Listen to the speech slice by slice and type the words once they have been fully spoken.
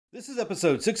This is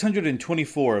episode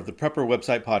 624 of the Prepper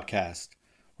Website Podcast,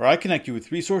 where I connect you with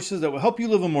resources that will help you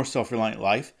live a more self-reliant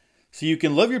life so you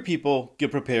can love your people,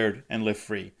 get prepared, and live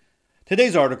free.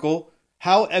 Today's article,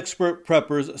 How Expert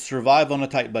Preppers Survive on a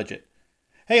Tight Budget.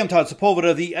 Hey, I'm Todd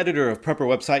Sepulveda, the editor of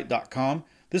PrepperWebsite.com.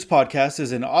 This podcast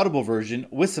is an audible version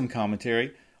with some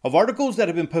commentary of articles that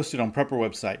have been posted on Prepper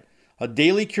Website, a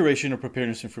daily curation of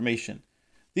preparedness information.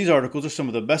 These articles are some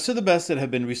of the best that have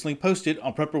been recently posted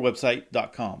on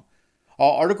PrepperWebsite.com.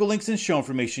 All article links and show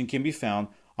information can be found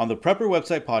on the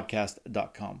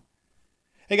PrepperWebsitePodcast.com.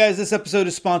 Hey guys, this episode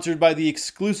is sponsored by the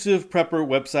exclusive Prepper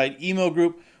Website email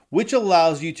group, which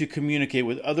allows you to communicate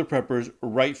with other preppers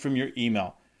right from your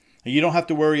email. And you don't have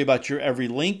to worry about your every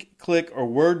link, click, or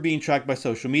word being tracked by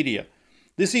social media.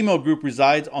 This email group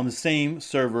resides on the same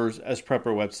servers as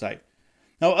Prepper Website.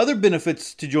 Now, other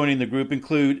benefits to joining the group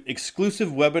include exclusive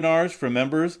webinars for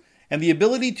members and the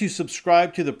ability to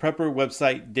subscribe to the Prepper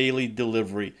Website daily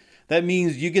delivery. That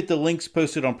means you get the links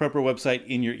posted on Prepper Website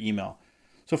in your email.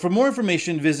 So for more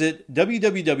information, visit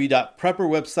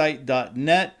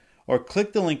www.prepperwebsite.net or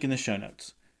click the link in the show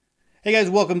notes. Hey guys,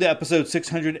 welcome to episode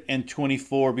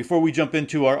 624. Before we jump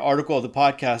into our article of the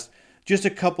podcast, just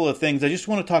a couple of things. I just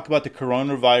want to talk about the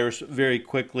coronavirus very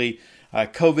quickly,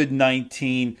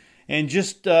 COVID-19. And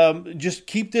just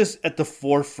keep this at the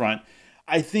forefront.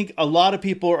 I think a lot of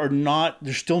people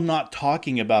they're still not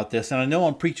talking about this. And I know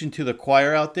I'm preaching to the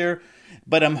choir out there,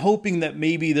 but I'm hoping that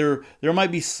maybe there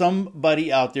might be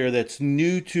somebody out there that's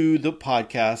new to the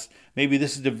podcast. Maybe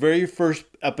this is the very first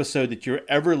episode that you're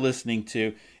ever listening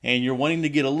to, and you're wanting to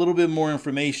get a little bit more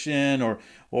information,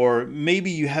 or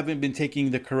maybe you haven't been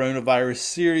taking the coronavirus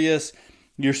serious.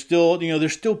 You're still,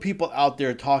 there's still people out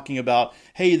there talking about,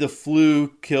 hey, the flu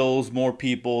kills more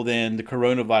people than the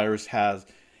coronavirus has.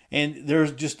 And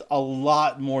there's just a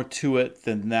lot more to it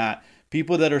than that.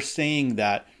 People that are saying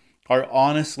that are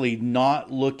honestly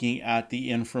not looking at the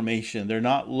information. They're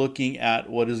not looking at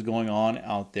what is going on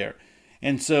out there.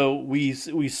 And so we've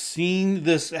seen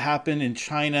this happen in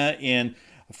China, and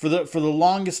for the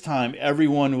longest time,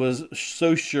 everyone was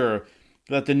so sure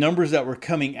that the numbers that were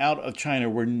coming out of China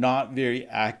were not very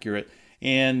accurate.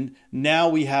 And now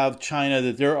we have China,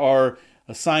 that there are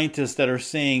scientists that are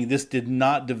saying this did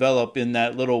not develop in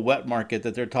that little wet market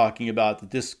that they're talking about,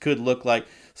 that this could look like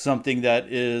something that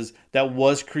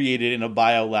was created in a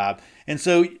biolab. And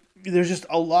so there's just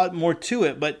a lot more to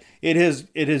it, but it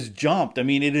has jumped. I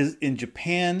mean, it is in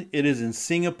Japan, it is in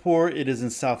Singapore, it is in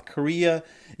South Korea,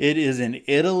 it is in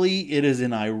Italy, it is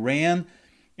in Iran.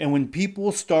 And when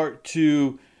people start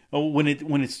to, when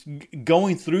it's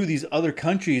going through these other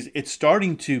countries, it's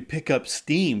starting to pick up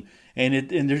steam, and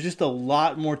there's just a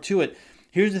lot more to it.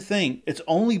 Here's the thing: it's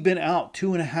only been out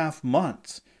 2.5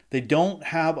 months. They don't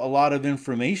have a lot of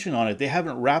information on it. They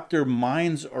haven't wrapped their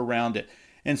minds around it,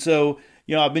 and so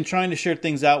I've been trying to share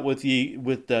things out with the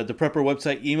Prepper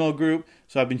Website email group.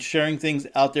 So I've been sharing things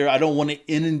out there. I don't want to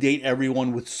inundate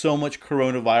everyone with so much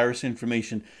coronavirus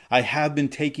information. I have been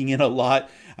taking in a lot.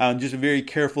 I'm just very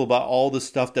careful about all the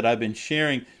stuff that I've been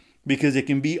sharing, because it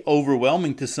can be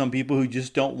overwhelming to some people who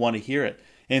just don't want to hear it.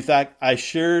 In fact, I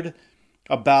shared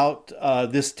about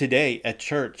this today at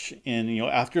church. And,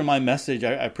 after my message,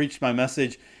 I preached my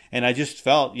message. And I just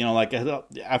felt,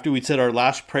 after we'd said our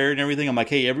last prayer and everything, I'm like,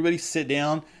 hey, everybody sit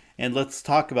down and let's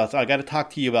talk about I got to talk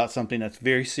to you about something that's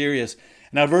very serious.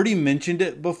 And I've already mentioned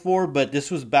it before, but this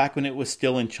was back when it was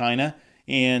still in China.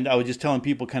 And I was just telling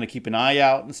people kind of keep an eye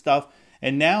out and stuff.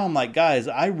 And now I'm like, guys,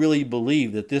 I really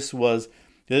believe that this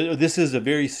is a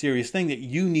very serious thing that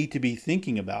you need to be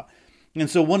thinking about. And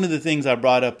so one of the things I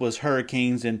brought up was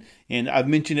hurricanes. And I've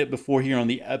mentioned it before here on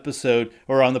the episode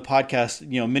or on the podcast,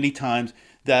 many times,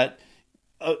 that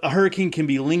a hurricane can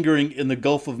be lingering in the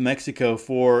Gulf of Mexico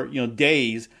for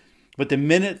days, but the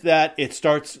minute that it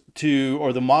starts to,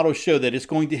 or the models show that it's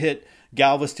going to hit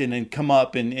Galveston and come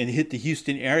up and hit the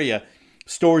Houston area,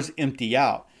 stores empty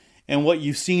out. And what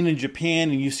you've seen in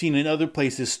Japan and you've seen in other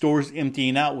places, stores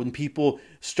emptying out when people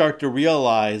start to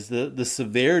realize the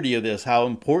severity of this, how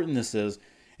important this is.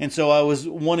 And so I was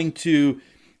wanting to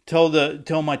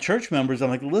tell my church members, I'm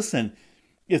like, listen,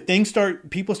 if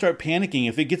people start panicking,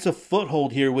 if it gets a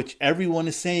foothold here, which everyone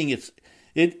is saying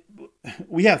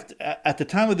we have, at the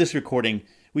time of this recording,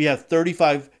 we have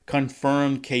 35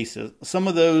 confirmed cases. Some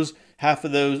of those, half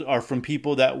of those are from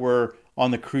people that were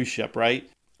on the cruise ship,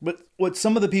 right? But what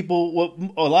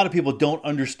a lot of people don't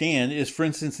understand is, for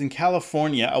instance, in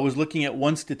California, I was looking at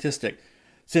one statistic.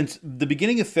 Since the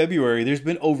beginning of February, there's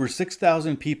been over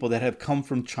 6,000 people that have come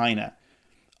from China.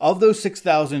 Of those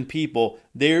 6,000 people,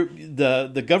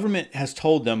 the government has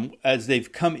told them, as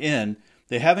they've come in,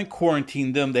 They haven't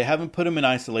quarantined them. They haven't put them in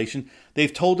isolation.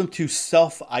 They've told them to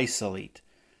self-isolate.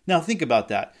 Now think about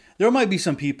that. There might be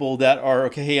some people that are,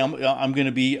 okay, hey, I'm going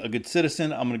to be a good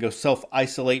citizen. I'm going to go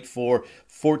self-isolate for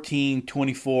 14,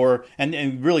 24,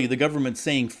 and really the government's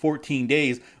saying 14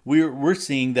 days. We're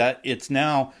seeing that it's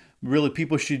now really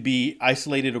people should be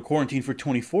isolated or quarantined for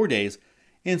 24 days.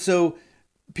 And so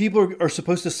people are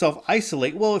supposed to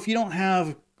self-isolate. Well, if you don't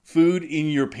have food in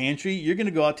your pantry, you're going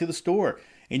to go out to the store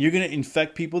and you're going to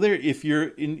infect people there if you're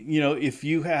in, if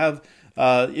you have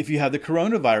the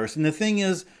coronavirus. And the thing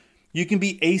is, you can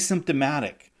be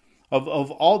asymptomatic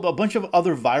of a bunch of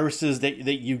other viruses that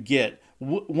you get.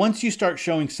 Once you start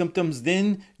showing symptoms,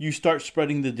 then you start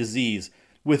spreading the disease.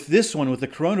 With this one, with the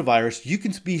coronavirus, you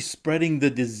can be spreading the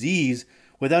disease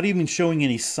without even showing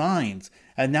any signs.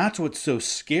 And that's what's so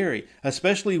scary,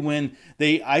 especially when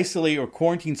they isolate or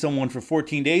quarantine someone for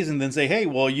 14 days and then say, hey,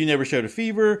 well, you never showed a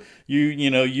fever.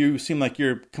 You seem like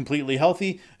you're completely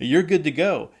healthy. You're good to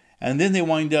go. And then they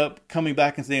wind up coming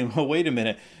back and saying, oh, wait a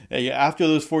minute. After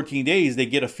those 14 days, they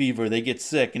get a fever, they get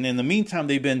sick. And in the meantime,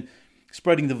 they've been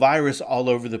spreading the virus all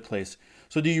over the place.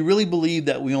 So do you really believe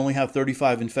that we only have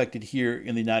 35 infected here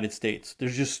in the United States?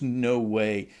 There's just no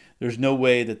way. There's no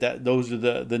way that those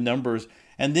are the numbers.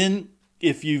 And then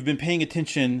if you've been paying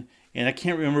attention, and I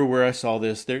can't remember where I saw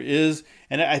this, there is,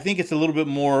 and I think it's a little bit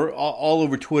more all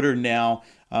over Twitter now.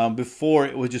 Before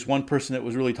it was just one person that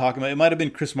was really talking about it. It might have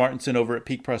been Chris Martenson over at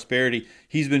Peak Prosperity.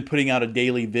 He's been putting out a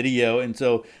daily video, and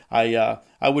so I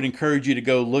would encourage you to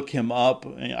go look him up.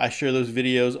 I share those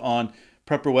videos on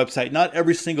Prepper website. Not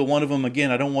every single one of them. Again,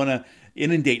 I don't want to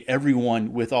inundate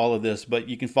everyone with all of this, but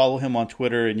you can follow him on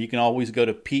Twitter, and you can always go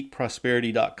to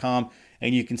peakprosperity.com,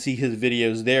 and you can see his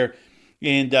videos there.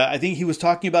 And I think he was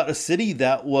talking about a city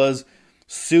that was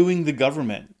suing the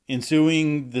government and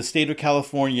suing the state of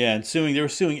California and they were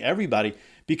suing everybody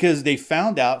because they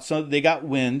found out, so they got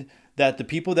wind that the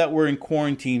people that were in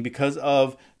quarantine because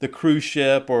of the cruise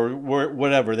ship or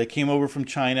whatever, they came over from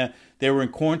China, they were in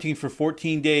quarantine for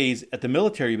 14 days at the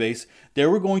military base, they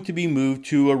were going to be moved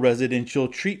to a residential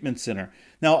treatment center.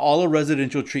 Now, all a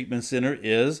residential treatment center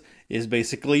is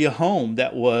basically a home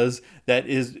has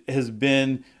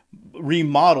been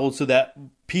remodeled so that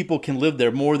people can live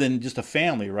there more than just a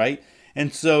family, right?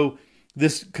 And so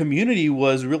this community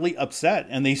was really upset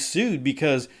and they sued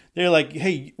because they're like,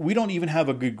 hey, we don't even have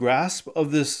a good grasp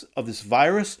of this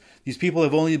virus. These people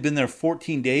have only been there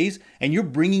 14 days and you're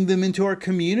bringing them into our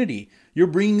community. You're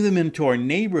bringing them into our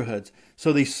neighborhoods.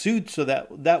 So they sued so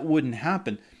that wouldn't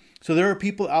happen. So there are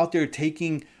people out there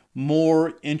taking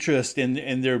more interest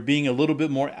and they're being a little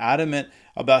bit more adamant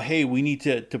about, hey, we need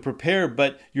to prepare,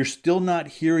 but you're still not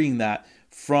hearing that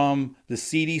from the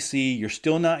CDC. You're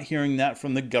still not hearing that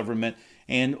from the government.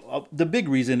 And the big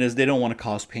reason is they don't want to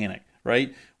cause panic,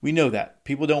 right? We know that.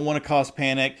 People don't want to cause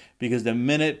panic because the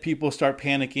minute people start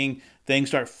panicking, things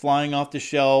start flying off the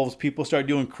shelves, people start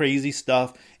doing crazy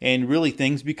stuff, and really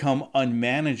things become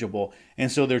unmanageable.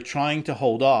 And so they're trying to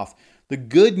hold off. The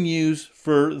good news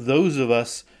for those of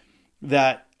us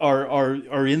that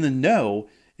are in the know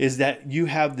is that you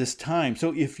have this time.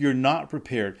 So if you're not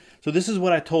prepared, so this is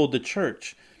what I told the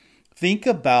church. Think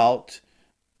about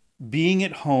being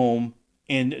at home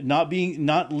and not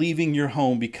leaving your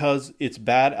home because it's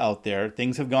bad out there.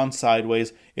 Things have gone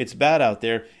sideways. It's bad out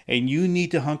there, and you need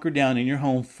to hunker down in your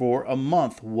home for a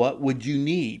month. What would you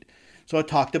need? So I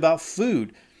talked about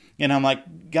food. And I'm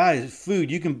like, guys,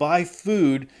 food, you can buy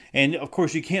food. And of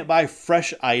course, you can't buy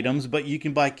fresh items, but you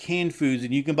can buy canned foods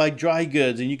and you can buy dry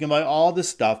goods and you can buy all this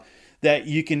stuff that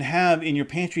you can have in your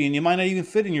pantry. And you might not even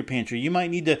fit in your pantry. You might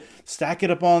need to stack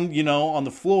it up on the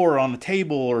floor, or on the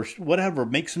table or whatever,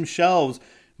 make some shelves.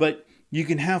 But you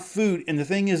can have food. And the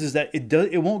thing is that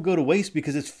it won't go to waste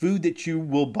because it's food that you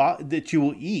will buy, that you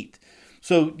will eat.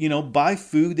 So, buy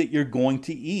food that you're going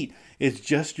to eat. It's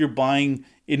just you're buying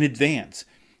in advance.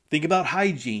 Think about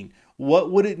hygiene.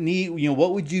 What would it need?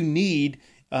 What would you need?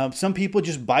 Some people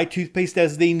just buy toothpaste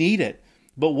as they need it.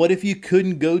 But what if you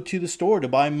couldn't go to the store to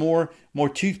buy more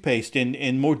toothpaste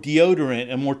and more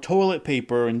deodorant and more toilet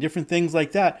paper and different things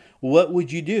like that? What would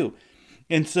you do?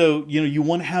 And so, you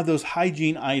want to have those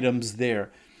hygiene items there.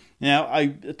 Now, I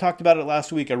talked about it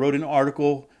last week. I wrote an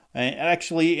article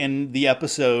actually in the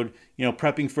episode,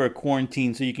 prepping for a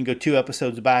quarantine. So you can go 2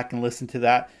 episodes back and listen to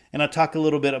that. And I talk a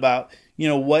little bit about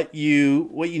what you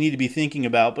need to be thinking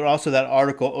about, but also that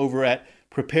article over at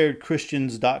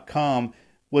preparedchristians.com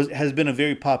has been a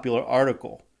very popular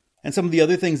article. And some of the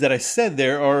other things that I said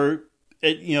there are,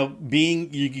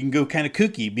 you can go kind of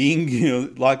kooky,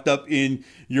 being locked up in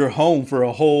your home for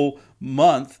a whole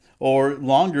month or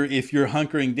longer if you're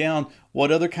hunkering down.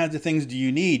 What other kinds of things do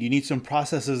you need? You need some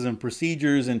processes and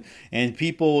procedures and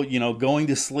people, going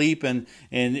to sleep and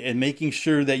making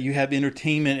sure that you have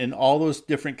entertainment and all those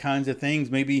different kinds of things.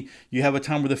 Maybe you have a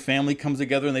time where the family comes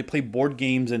together and they play board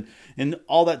games and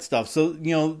all that stuff. So,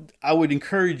 I would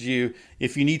encourage you,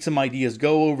 if you need some ideas,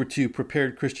 go over to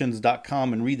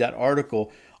preparedchristians.com and read that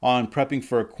article on prepping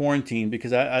for a quarantine,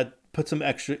 because I put some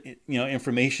extra,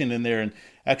 information in there and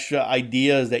extra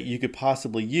ideas that you could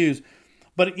possibly use.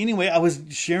 But anyway, I was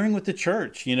sharing with the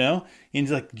church, and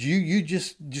it's like, you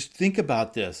just think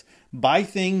about this. Buy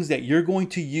things that you're going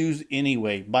to use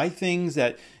anyway. Buy things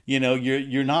that,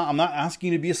 you're not, I'm not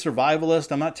asking you to be a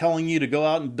survivalist. I'm not telling you to go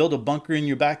out and build a bunker in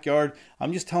your backyard.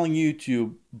 I'm just telling you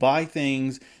to buy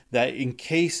things that in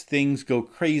case things go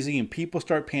crazy and people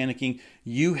start panicking,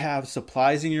 you have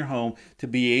supplies in your home to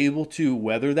be able to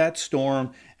weather that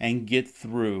storm and get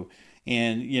through.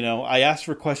 And, I asked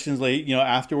for questions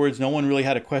afterwards. No one really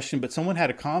had a question, but someone had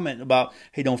a comment about,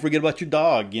 hey, don't forget about your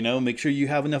dog, make sure you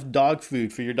have enough dog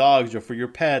food for your dogs or for your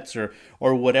pets or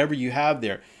whatever you have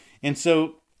there. And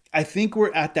so I think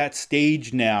we're at that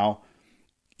stage now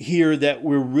here that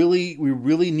we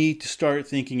really need to start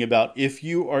thinking about, if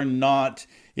you've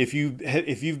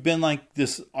been like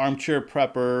this armchair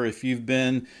prepper, if you've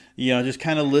been, just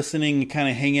kind of listening, kind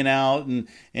of hanging out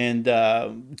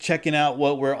and checking out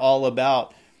what we're all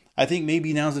about, I think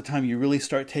maybe now's the time you really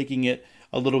start taking it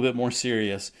a little bit more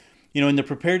serious. In the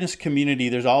preparedness community,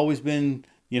 there's always been,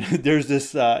 there's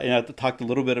this, and I talked a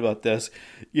little bit about this,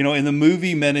 in the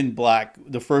movie Men in Black,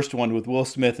 the first one with Will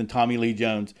Smith and Tommy Lee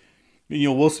Jones,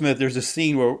 Will Smith, there's a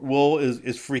scene where Will is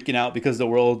freaking out because the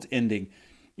world's ending.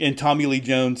 And Tommy Lee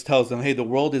Jones tells them, hey, the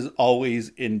world is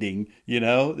always ending,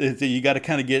 so you got to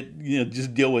kind of get,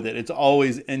 just deal with it. It's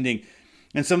always ending.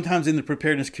 And sometimes in the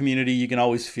preparedness community, you can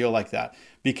always feel like that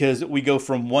because we go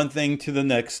from one thing to the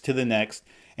next.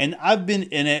 And I've been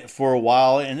in it for a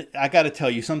while. And I got to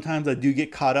tell you, sometimes I do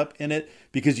get caught up in it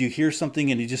because you hear something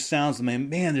and it just sounds, man,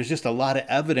 there's just a lot of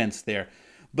evidence there.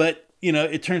 But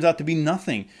it turns out to be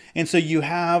nothing. And so you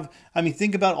have,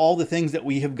 think about all the things that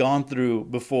we have gone through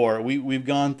before. We've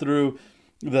gone through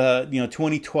the,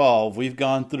 2012. We've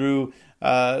gone through,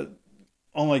 oh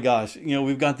my gosh,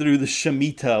 we've gone through the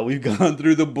Shemitah. We've gone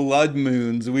through the blood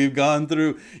moons. We've gone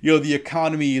through, the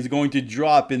economy is going to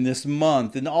drop in this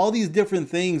month and all these different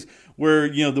things where,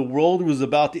 the world was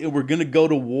we're going to go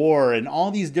to war and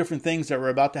all these different things that were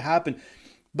about to happen.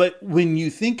 But when you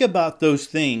think about those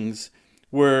things,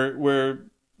 where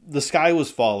the sky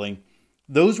was falling,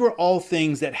 those were all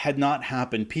things that had not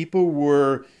happened. People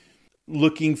were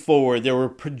looking forward. They were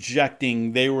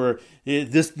projecting. They were,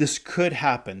 this could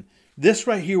happen. This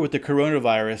right here with the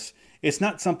coronavirus, it's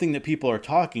not something that people are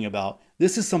talking about.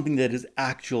 This is something that is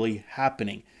actually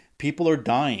happening. People are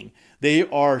dying. They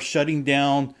are shutting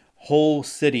down whole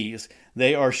cities.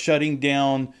 They are shutting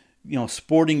down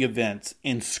sporting events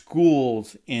and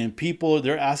schools, and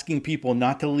they're asking people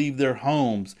not to leave their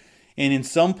homes. And in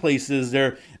some places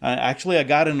they're actually, I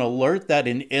got an alert that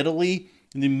in Italy,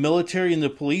 the military and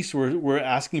the police were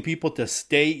asking people to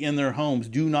stay in their homes,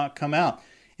 do not come out.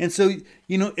 And so,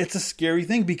 it's a scary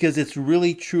thing because it's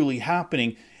really truly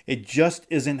happening. It just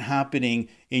isn't happening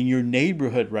in your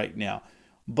neighborhood right now.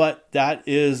 But that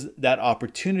is that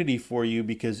opportunity for you,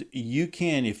 because you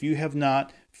can, if you have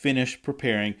not finished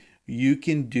preparing, you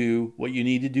can do what you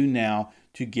need to do now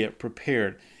to get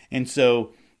prepared. And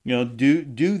so,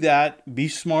 do that. Be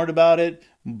smart about it.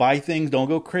 Buy things. Don't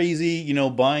go crazy,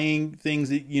 buying things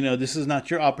that, this is not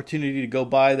your opportunity to go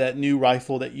buy that new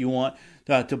rifle that you want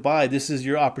to buy. This is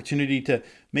your opportunity to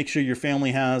make sure your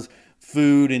family has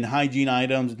food and hygiene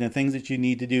items and the things that you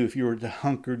need to do if you were to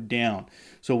hunker down.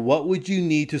 So what would you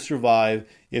need to survive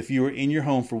if you were in your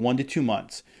home for 1 to 2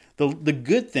 months? The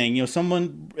good thing,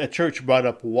 someone at church brought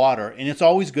up water, and it's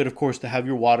always good, of course, to have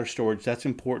your water storage. That's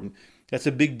important. That's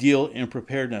a big deal in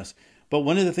preparedness. But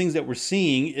one of the things that we're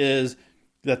seeing is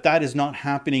that is not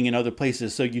happening in other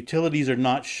places. So utilities are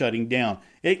not shutting down.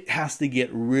 It has to get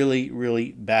really,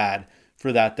 really bad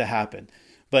for that to happen.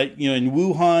 But, in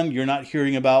Wuhan, you're not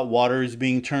hearing about water is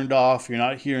being turned off. You're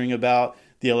not hearing about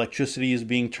the electricity is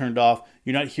being turned off.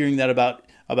 You're not hearing that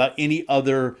about any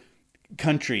other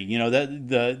country.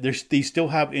 They still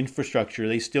have infrastructure.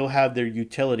 They still have their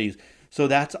utilities. So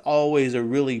that's always a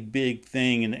really big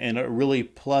thing and a really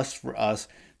plus for us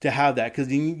to have that, because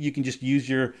then you can just use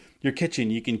your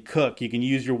kitchen. You can cook. You can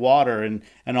use your water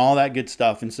and all that good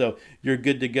stuff. And so you're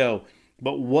good to go.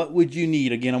 But what would you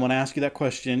need? Again, I'm going to ask you that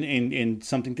question and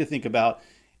something to think about.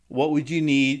 What would you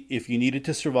need if you needed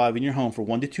to survive in your home for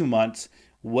 1 to 2 months?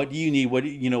 What do you need? What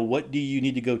do you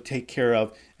need to go take care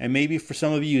of? And maybe for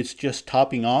some of you, it's just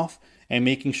topping off and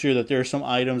making sure that there are some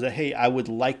items that, hey, I would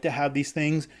like to have these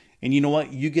things. And you know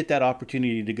what? You get that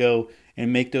opportunity to go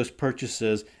and make those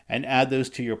purchases and add those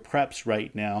to your preps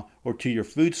right now or to your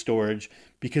food storage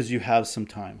because you have some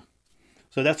time.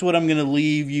 So that's what I'm going to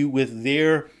leave you with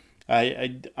there.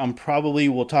 I'm probably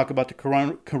will talk about the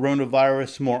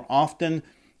coronavirus more often,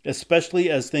 especially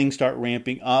as things start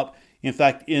ramping up. In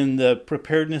fact, in the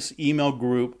preparedness email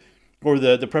group or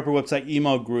the Prepper website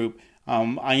email group,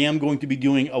 I am going to be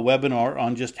doing a webinar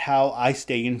on just how I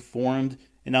stay informed,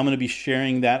 and I'm going to be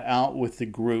sharing that out with the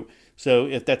group. So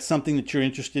if that's something that you're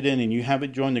interested in and you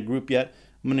haven't joined the group yet,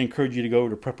 I'm going to encourage you to go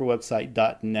over to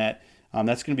prepperwebsite.net.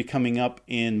 That's going to be coming up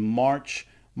in March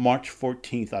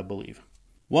 14th, I believe.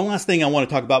 One last thing I want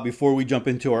to talk about before we jump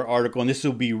into our article, and this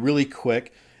will be really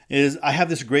quick, is I have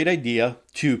this great idea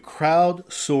to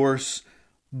crowdsource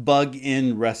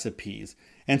bug-in recipes.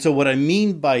 And so what I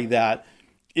mean by that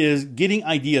is getting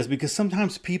ideas, because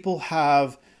sometimes people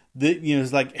have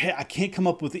it's like, hey, I can't come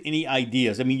up with any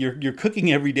ideas. I mean, you're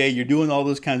cooking every day, you're doing all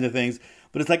those kinds of things,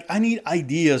 but it's like, I need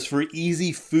ideas for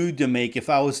easy food to make if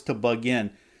I was to bug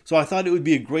in. So I thought it would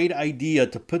be a great idea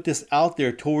to put this out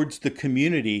there towards the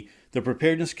community, the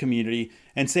preparedness community,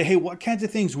 and say, hey, what kinds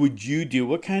of things would you do?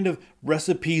 What kind of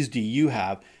recipes do you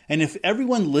have? And if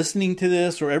everyone listening to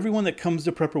this or everyone that comes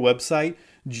to Prepper website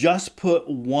just put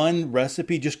one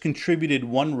recipe, just contributed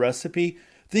one recipe,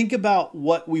 think about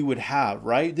what we would have,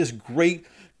 right? This great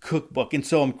cookbook. And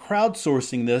so I'm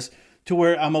crowdsourcing this to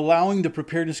where I'm allowing the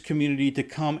preparedness community to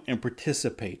come and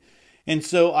participate. And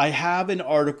so I have an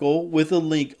article with a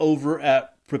link over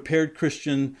at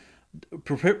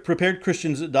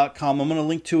preparedchristians.com. I'm going to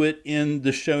link to it in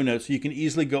the show notes so you can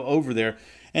easily go over there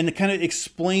and to kind of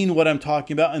explain what I'm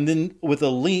talking about. And then with a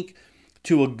link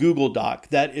to a Google Doc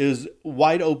that is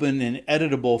wide open and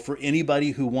editable for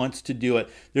anybody who wants to do it.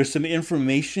 There's some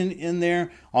information in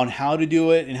there on how to do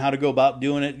it and how to go about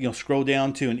doing it. Scroll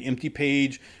down to an empty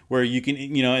page where you can,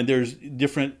 and there's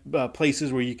different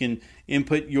places where you can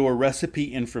input your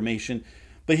recipe information.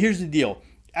 But here's the deal.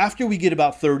 After we get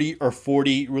about 30 or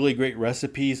 40 really great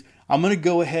recipes, I'm going to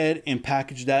go ahead and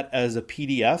package that as a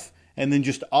PDF and then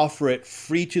just offer it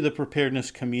free to the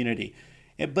preparedness community.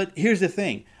 But here's the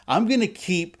thing. I'm going to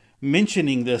keep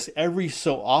mentioning this every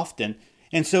so often.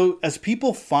 And so as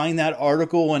people find that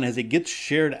article and as it gets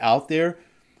shared out there,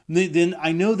 then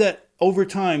I know that over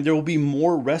time there will be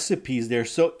more recipes there.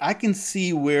 So I can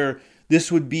see where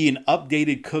this would be an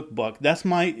updated cookbook. That's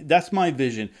my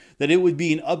vision, that it would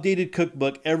be an updated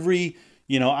cookbook every,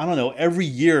 every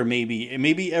year,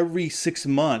 maybe every 6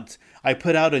 months. I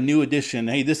put out a new edition.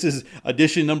 Hey, this is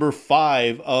edition number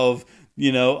 5 of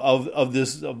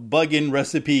this bug-in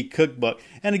recipe cookbook.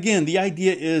 And again, the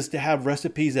idea is to have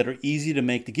recipes that are easy to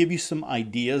make, to give you some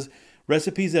ideas,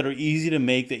 recipes that are easy to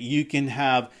make that you can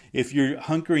have if you're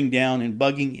hunkering down and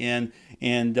bugging in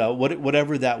and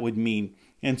whatever that would mean.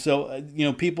 And so,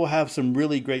 people have some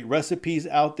really great recipes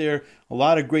out there, a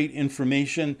lot of great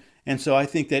information. And so I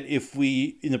think that if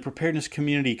we, in the preparedness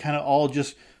community, kind of all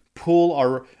just pull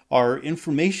our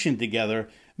information together,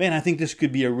 man, I think this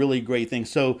could be a really great thing.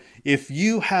 So if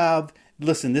you have,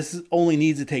 this only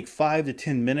needs to take 5 to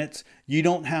 10 minutes. You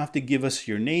don't have to give us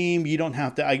your name. You don't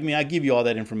have to, I give you all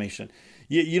that information.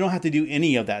 You don't have to do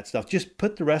any of that stuff. Just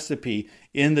put the recipe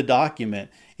in the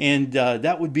document. And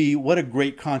that would be, what a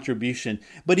great contribution.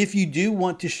 But if you do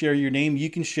want to share your name, you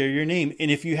can share your name.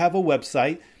 And if you have a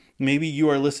website, maybe you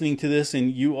are listening to this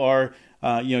and you are,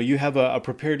 you have a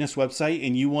preparedness website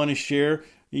and you want to share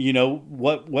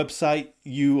what website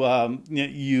you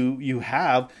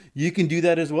have, you can do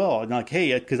that as well. And like,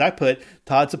 hey, because I put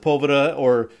Todd Sepulveda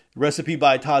or recipe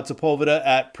by Todd Sepulveda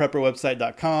at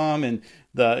prepperwebsite.com and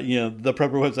the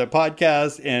Prepper Website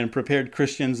podcast and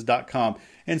preparedchristians.com.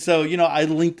 And so, I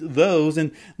linked those,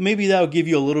 and maybe that'll give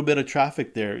you a little bit of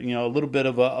traffic there, a little bit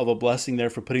of a blessing there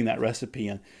for putting that recipe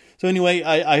in. So anyway,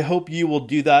 I hope you will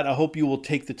do that. I hope you will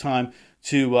take the time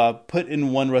to put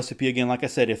in one recipe. Again, like I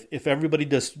said, if everybody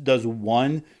does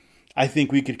one, I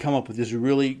think we could come up with this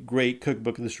really great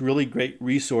cookbook, this really great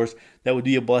resource that would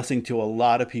be a blessing to a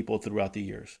lot of people throughout the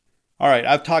years. All right,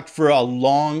 I've talked for a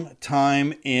long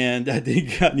time, and I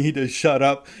think I need to shut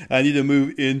up. I need to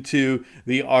move into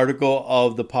the article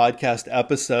of the podcast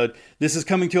episode. This is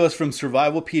coming to us from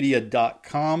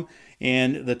survivalpedia.com,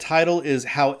 and the title is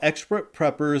How Expert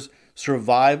Preppers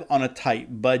Survive on a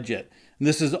Tight Budget. And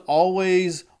this is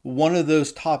always one of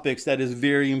those topics that is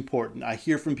very important. I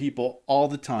hear from people all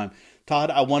the time. Todd,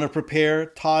 I want to prepare.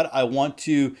 Todd, I want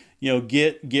to,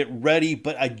 get ready,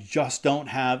 but I just don't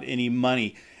have any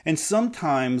money. And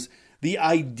sometimes The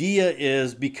idea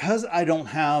is because I don't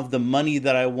have the money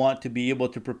that I want to be able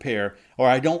to prepare, or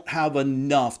I don't have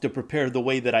enough to prepare the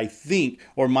way that I think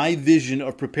or my vision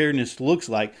of preparedness looks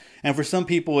like. And for some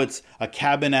people, it's a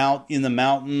cabin out in the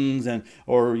mountains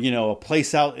or a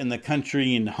place out in the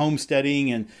country and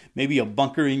homesteading and maybe a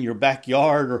bunker in your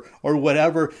backyard or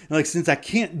whatever. And like, since I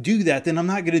can't do that, then I'm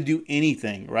not going to do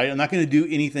anything, right? I'm not going to do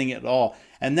anything at all.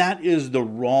 And that is the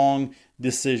wrong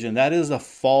decision. That is a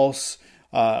false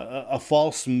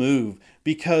move,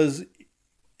 because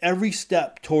every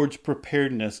step towards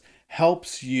preparedness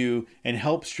helps you and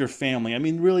helps your family. I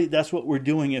mean, really, that's what we're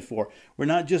doing it for. We're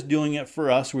not just doing it for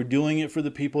us. We're doing it for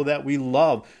the people that we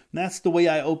love. And that's the way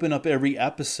I open up every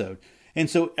episode. And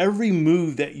so every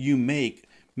move that you make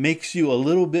makes you a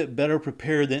little bit better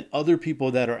prepared than other people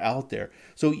that are out there.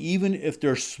 So even if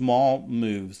they're small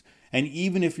moves, and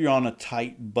even if you're on a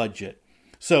tight budget.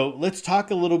 So let's talk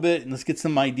a little bit and let's get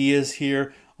some ideas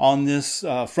here on this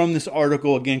from this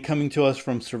article, again, coming to us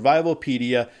from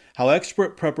Survivalpedia, How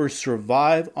Expert Preppers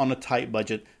Survive on a Tight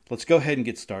Budget. Let's go ahead and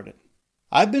get started.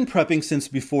 I've been prepping since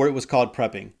before it was called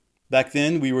prepping. Back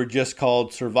then, we were just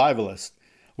called survivalists.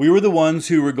 We were the ones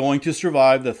who were going to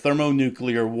survive the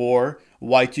thermonuclear war,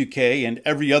 Y2K, and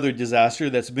every other disaster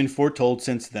that's been foretold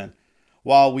since then.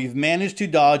 While we've managed to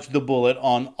dodge the bullet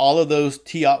on all of those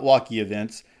Teotwaki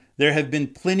events, there have been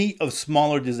plenty of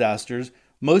smaller disasters,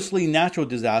 mostly natural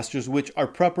disasters, which our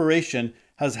preparation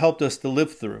has helped us to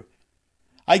live through.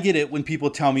 I get it when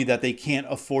people tell me that they can't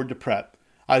afford to prep.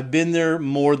 I've been there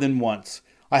more than once.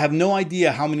 I have no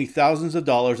idea how many thousands of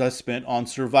dollars I've spent on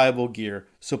survival gear,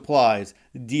 supplies,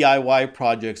 DIY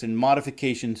projects, and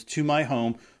modifications to my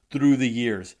home through the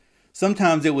years.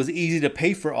 Sometimes it was easy to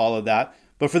pay for all of that,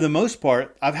 but for the most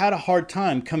part, I've had a hard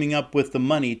time coming up with the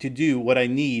money to do what I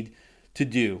need to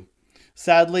do.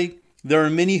 Sadly, there are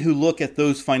many who look at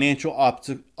those financial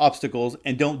obstacles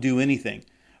and don't do anything,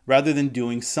 rather than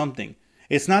doing something.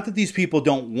 It's not that these people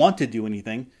don't want to do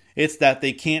anything, it's that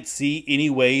they can't see any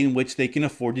way in which they can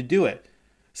afford to do it.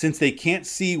 Since they can't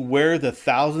see where the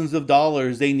thousands of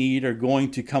dollars they need are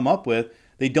going to come up with,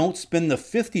 they don't spend the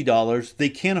 $50 they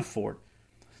can afford.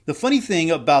 The funny thing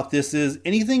about this is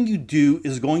anything you do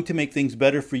is going to make things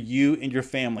better for you and your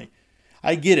family.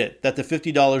 I get it that the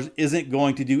 $50 isn't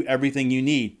going to do everything you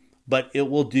need, but it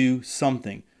will do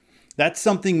something. That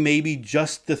something may be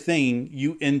just the thing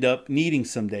you end up needing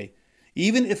someday.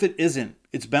 Even if it isn't,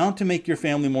 it's bound to make your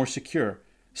family more secure.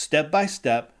 Step by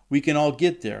step, we can all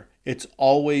get there. It's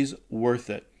always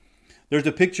worth it. There's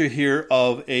a picture here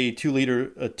of a 2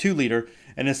 liter,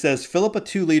 and it says, fill up a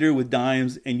 2 liter with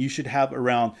dimes and you should have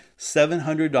around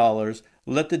 $700.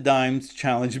 Let the dimes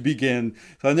challenge begin.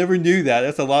 So I never knew that.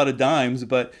 That's a lot of dimes,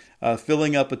 but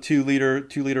filling up a 2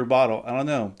 liter bottle, I don't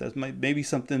know. That's maybe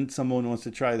something someone wants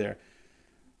to try there.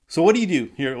 So what do you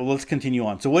do? Here, well, let's continue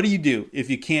on. So what do you do if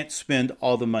you can't spend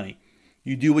all the money?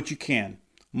 You do what you can.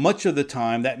 Much of the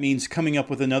time, that means coming up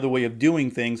with another way of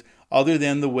doing things other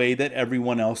than the way that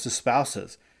everyone else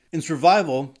espouses. In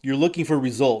survival, you're looking for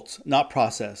results, not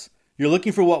process. You're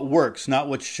looking for what works, not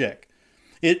what's chic.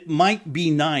 It might be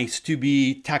nice to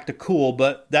be tactical,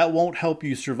 but that won't help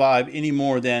you survive any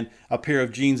more than a pair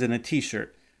of jeans and a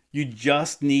t-shirt. You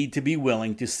just need to be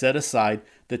willing to set aside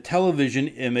the television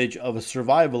image of a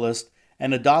survivalist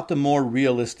and adopt a more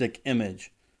realistic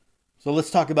image. So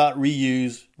let's talk about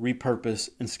reuse, repurpose,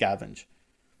 and scavenge.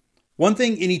 One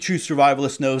thing any true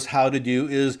survivalist knows how to do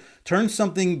is turn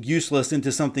something useless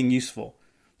into something useful.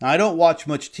 Now, I don't watch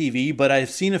much TV, but I've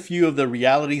seen a few of the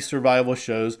reality survival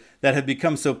shows that have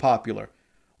become so popular.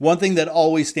 One thing that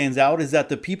always stands out is that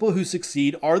the people who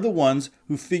succeed are the ones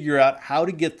who figure out how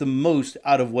to get the most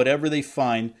out of whatever they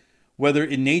find, whether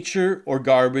in nature or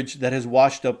garbage that has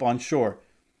washed up on shore.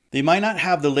 They might not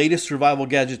have the latest survival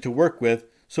gadget to work with,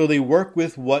 so they work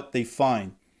with what they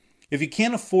find. If you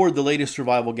can't afford the latest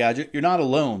survival gadget, you're not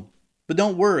alone. But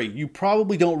don't worry, you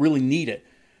probably don't really need it.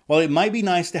 While it might be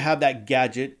nice to have that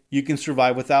gadget, you can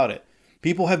survive without it.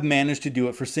 People have managed to do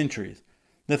it for centuries.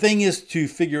 The thing is to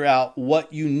figure out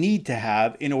what you need to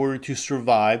have in order to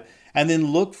survive and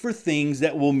then look for things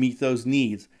that will meet those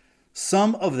needs.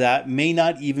 Some of that may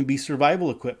not even be survival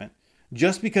equipment.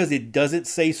 Just because it doesn't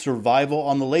say survival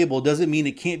on the label doesn't mean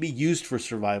it can't be used for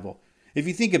survival. If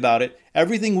you think about it,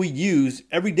 everything we use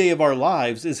every day of our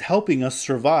lives is helping us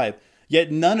survive,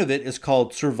 yet none of it is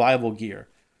called survival gear.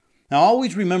 Now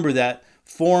always remember that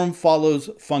form follows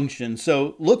function,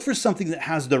 so look for something that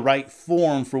has the right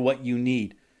form for what you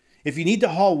need. If you need to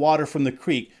haul water from the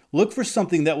creek, look for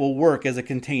something that will work as a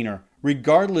container,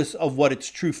 regardless of what its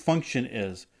true function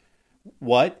is.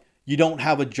 What? You don't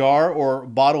have a jar or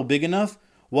bottle big enough?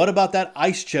 What about that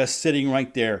ice chest sitting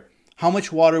right there? How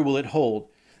much water will it hold?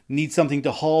 Need something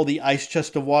to haul the ice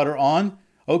chest of water on?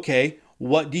 Okay,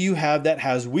 what do you have that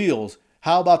has wheels?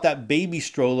 How about that baby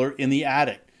stroller in the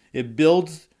attic?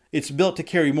 It's built to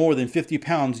carry more than 50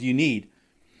 pounds you need.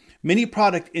 Many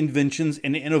product inventions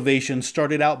and innovations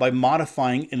started out by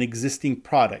modifying an existing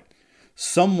product.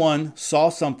 Someone saw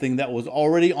something that was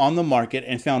already on the market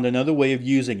and found another way of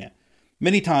using it.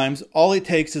 Many times, all it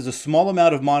takes is a small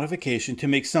amount of modification to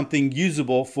make something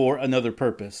usable for another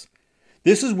purpose.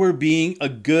 This is where being a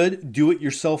good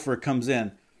do-it-yourselfer comes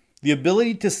in. The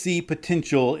ability to see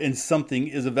potential in something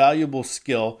is a valuable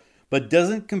skill, but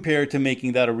doesn't compare to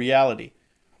making that a reality.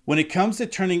 When it comes to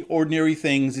turning ordinary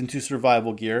things into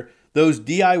survival gear, those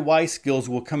DIY skills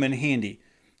will come in handy.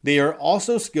 They are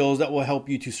also skills that will help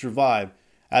you to survive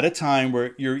at a time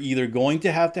where you're either going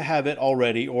to have it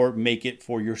already or make it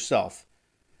for yourself.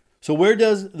 So where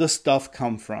does the stuff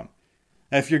come from?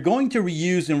 Now, if you're going to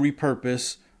reuse and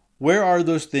repurpose, where are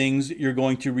those things you're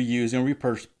going to reuse and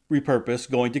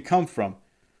repurpose going to come from?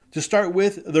 To start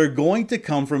with, they're going to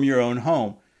come from your own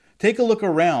home. Take a look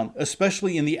around,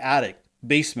 especially in the attic,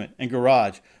 basement, and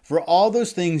garage, for all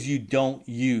those things you don't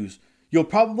use. You'll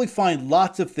probably find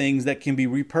lots of things that can be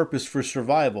repurposed for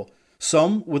survival,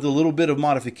 some with a little bit of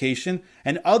modification,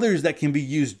 and others that can be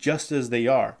used just as they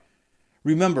are.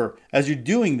 Remember, as you're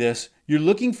doing this, you're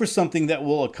looking for something that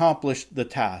will accomplish the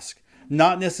task,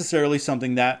 not necessarily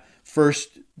something that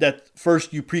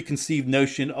first you preconceived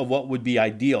notion of what would be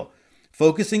ideal.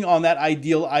 Focusing on that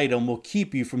ideal item will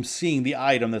keep you from seeing the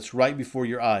item that's right before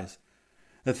your eyes.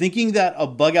 The thinking that a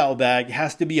bug out bag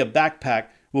has to be a backpack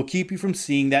will keep you from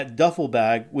seeing that duffel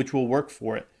bag which will work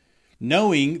for it.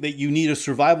 Knowing that you need a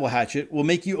survival hatchet will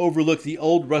make you overlook the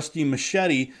old rusty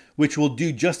machete which will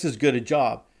do just as good a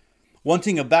job.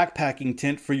 Wanting a backpacking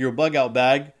tent for your bug out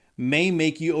bag may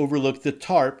make you overlook the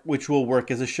tarp which will work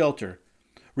as a shelter.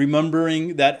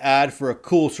 Remembering that ad for a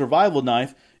cool survival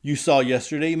knife you saw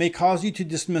yesterday may cause you to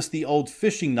dismiss the old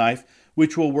fishing knife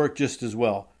which will work just as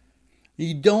well.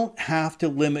 You don't have to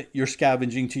limit your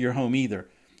scavenging to your home either.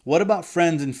 What about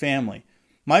friends and family?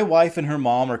 My wife and her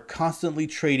mom are constantly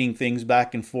trading things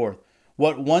back and forth.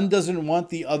 What one doesn't want,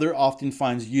 the other often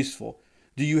finds useful.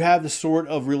 Do you have the sort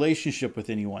of relationship with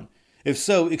anyone? If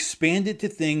so, expand it to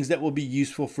things that will be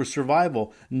useful for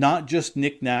survival, not just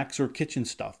knickknacks or kitchen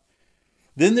stuff.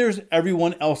 Then there's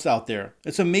everyone else out there.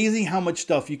 It's amazing how much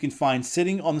stuff you can find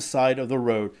sitting on the side of the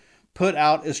road, put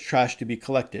out as trash to be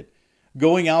collected.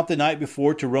 Going out the night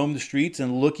before to roam the streets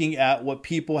and looking at what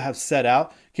people have set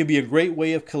out can be a great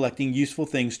way of collecting useful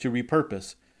things to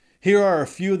repurpose. Here are a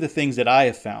few of the things that I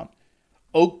have found.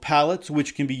 Oak pallets,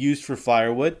 which can be used for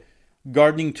firewood.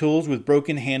 Gardening tools with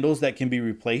broken handles that can be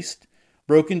replaced.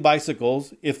 Broken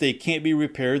bicycles. If they can't be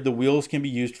repaired, the wheels can be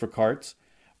used for carts.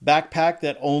 Backpack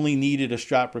that only needed a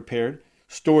strap repaired.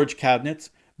 Storage cabinets.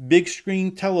 Big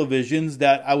screen televisions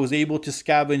that I was able to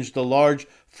scavenge the large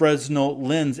Fresnel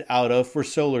lens out of for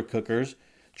solar cookers.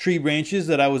 Tree branches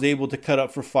that I was able to cut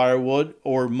up for firewood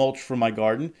or mulch for my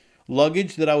garden.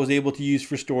 Luggage that I was able to use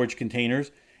for storage containers.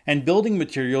 And building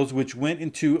materials which went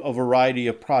into a variety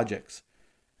of projects.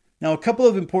 Now, a couple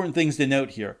of important things to note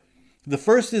here. The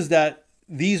first is that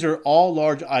these are all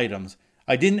large items.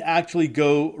 I didn't actually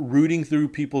go rooting through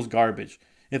people's garbage.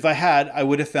 If I had, I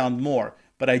would have found more,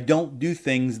 but I don't do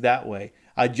things that way.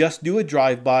 I just do a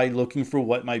drive-by looking for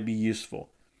what might be useful.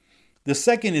 The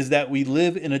second is that we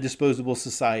live in a disposable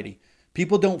society.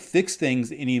 People don't fix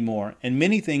things anymore, and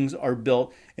many things are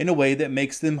built in a way that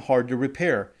makes them hard to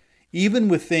repair. Even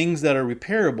with things that are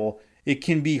repairable, it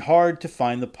can be hard to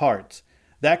find the parts.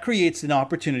 That creates an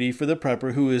opportunity for the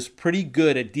prepper who is pretty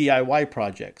good at DIY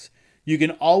projects. You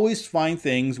can always find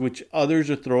things which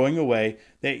others are throwing away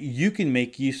that you can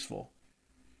make useful.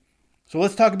 So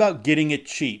let's talk about getting it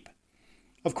cheap.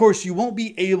 Of course, you won't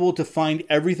be able to find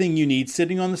everything you need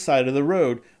sitting on the side of the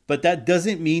road, but that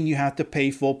doesn't mean you have to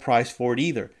pay full price for it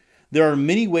either. There are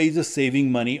many ways of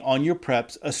saving money on your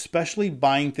preps, especially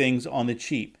buying things on the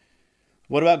cheap.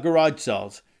 What about garage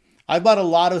sales? I bought a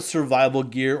lot of survival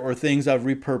gear or things I've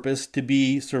repurposed to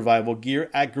be survival gear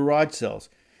at garage sales.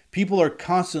 People are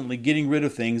constantly getting rid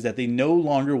of things that they no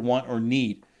longer want or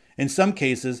need. In some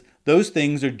cases, those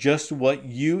things are just what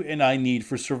you and I need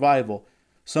for survival.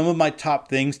 Some of my top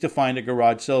things to find at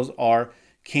garage sales are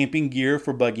camping gear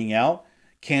for bugging out,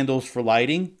 candles for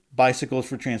lighting, bicycles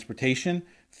for transportation,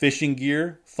 fishing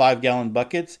gear, 5-gallon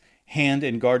buckets, hand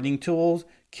and gardening tools,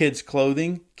 kids'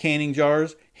 clothing, canning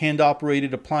jars,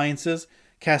 hand-operated appliances,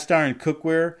 cast iron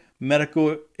cookware,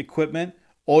 medical equipment,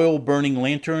 oil-burning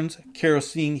lanterns,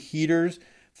 kerosene heaters,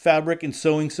 fabric and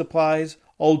sewing supplies,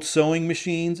 old sewing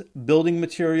machines, building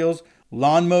materials,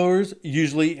 Lawnmowers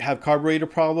usually have carburetor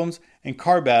problems, and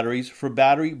car batteries for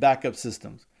battery backup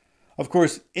systems. Of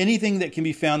course, anything that can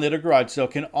be found at a garage sale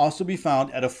can also be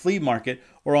found at a flea market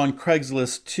or on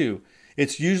Craigslist too.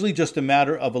 It's usually just a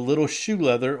matter of a little shoe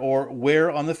leather or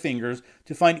wear on the fingers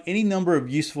to find any number of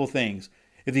useful things.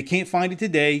 If you can't find it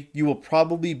today, you will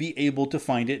probably be able to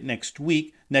find it next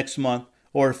week, next month,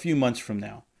 or a few months from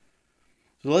now.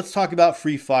 So let's talk about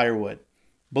free firewood.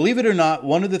 Believe it or not,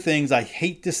 one of the things I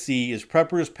hate to see is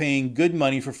preppers paying good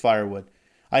money for firewood.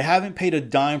 I haven't paid a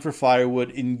dime for firewood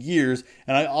in years,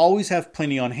 and I always have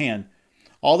plenty on hand.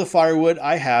 All the firewood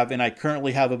I have, and I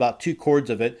currently have about 2 cords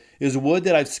of it, is wood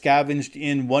that I've scavenged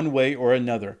in one way or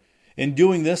another. In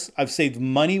doing this, I've saved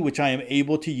money which I am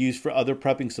able to use for other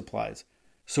prepping supplies.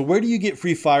 So where do you get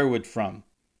free firewood from?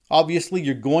 Obviously,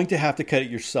 you're going to have to cut it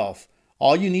yourself.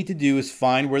 All you need to do is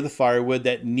find where the firewood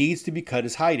that needs to be cut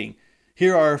is hiding.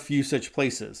 Here are a few such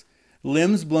places.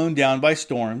 Limbs blown down by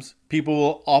storms. People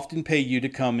will often pay you to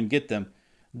come and get them.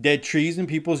 Dead trees in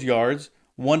people's yards.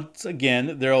 Once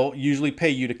again, they'll usually pay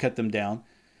you to cut them down.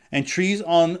 And trees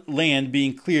on land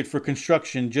being cleared for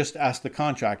construction, just ask the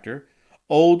contractor.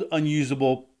 Old,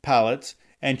 unusable pallets,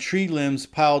 and tree limbs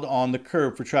piled on the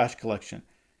curb for trash collection.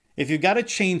 If you've got a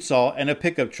chainsaw and a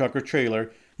pickup truck or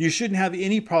trailer, you shouldn't have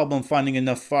any problem finding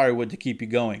enough firewood to keep you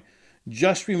going.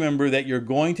 Just remember that you're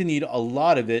going to need a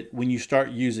lot of it when you start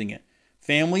using it.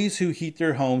 Families who heat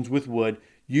their homes with wood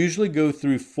usually go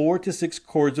through 4 to 6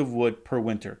 cords of wood per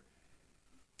winter.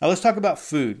 Now let's talk about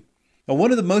food. Now, one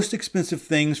of the most expensive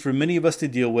things for many of us to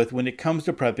deal with when it comes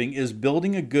to prepping is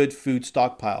building a good food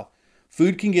stockpile.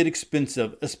 Food can get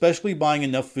expensive, especially buying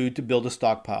enough food to build a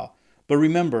stockpile. But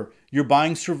remember, you're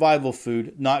buying survival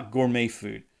food, not gourmet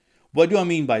food. What do I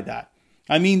mean by that?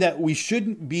 I mean that we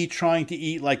shouldn't be trying to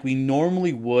eat like we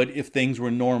normally would if things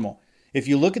were normal. If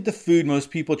you look at the food most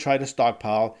people try to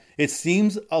stockpile, it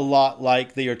seems a lot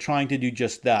like they are trying to do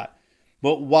just that.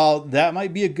 But while that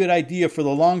might be a good idea for the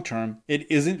long term,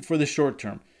 it isn't for the short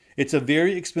term. It's a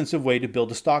very expensive way to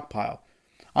build a stockpile.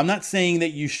 I'm not saying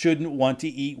that you shouldn't want to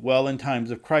eat well in times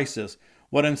of crisis.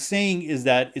 What I'm saying is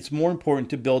that it's more important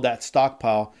to build that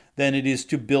stockpile than it is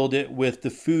to build it with the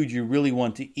food you really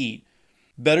want to eat.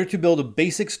 Better to build a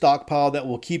basic stockpile that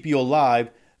will keep you alive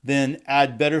than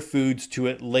add better foods to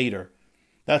it later.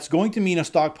 That's going to mean a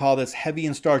stockpile that's heavy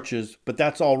in starches, but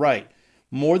that's all right.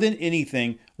 More than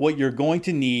anything, what you're going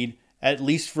to need, at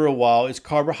least for a while, is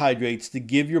carbohydrates to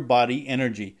give your body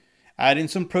energy. Add in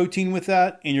some protein with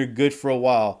that, and you're good for a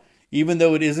while, even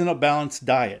though it isn't a balanced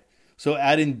diet. So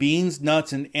add in beans,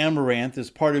 nuts, and amaranth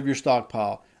as part of your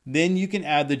stockpile. Then you can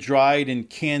add the dried and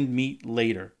canned meat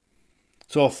later.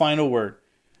 So a final word.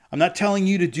 I'm not telling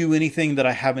you to do anything that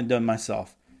I haven't done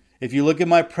myself. If you look at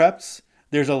my preps,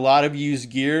 there's a lot of used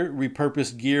gear,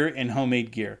 repurposed gear, and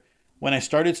homemade gear. When I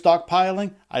started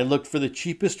stockpiling, I looked for the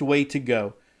cheapest way to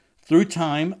go. Through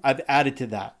time, I've added to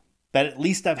that at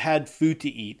least I've had food to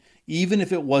eat, even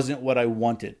if it wasn't what I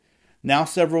wanted. Now,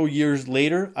 several years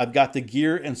later, I've got the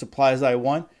gear and supplies I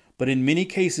want, but in many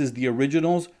cases, the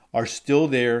originals are still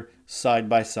there side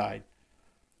by side.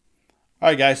 All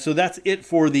right, guys, so that's it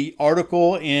for the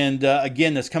article. And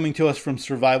again, that's coming to us from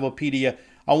Survivalpedia.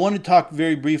 I want to talk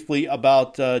very briefly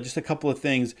about just a couple of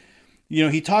things. You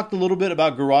know, he talked a little bit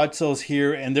about garage sales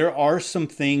here, and there are some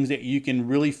things that you can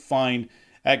really find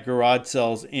at garage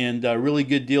sales and really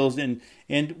good deals. And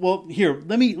well, here,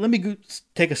 let me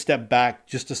take a step back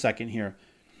just a second here.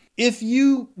 If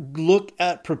you look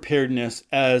at preparedness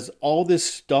as all this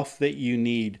stuff that you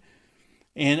need,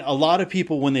 and a lot of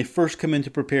people, when they first come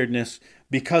into preparedness,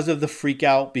 because of the freak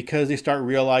out, because they start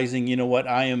realizing, you know what,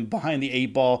 I am behind the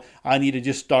 8 ball, I need to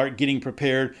just start getting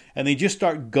prepared, and they just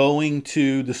start going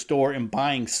to the store and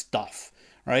buying stuff,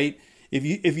 right? If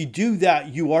you do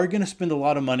that, you are going to spend a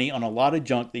lot of money on a lot of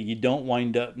junk that you don't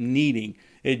wind up needing.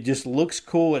 It just looks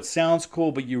cool, it sounds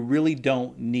cool, but you really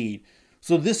don't need.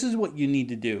 So this is what you need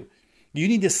to do. You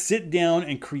need to sit down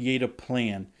and create a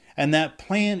plan. And that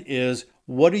plan is,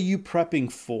 what are you prepping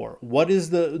for? What is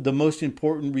the most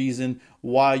important reason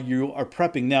why you are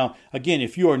prepping? Now, again,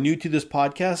 if you are new to this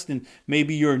podcast and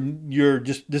maybe you're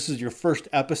just, this is your first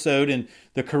episode and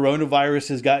the coronavirus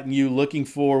has gotten you looking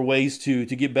for ways to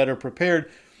get better prepared.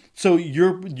 So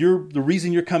the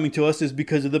reason you're coming to us is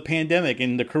because of the pandemic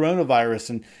and the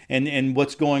coronavirus and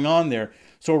what's going on there.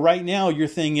 So right now your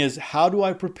thing is, how do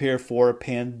I prepare for a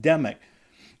pandemic?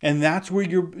 And that's where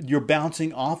you're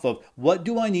bouncing off of. What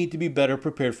do I need to be better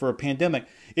prepared for a pandemic?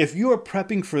 If you are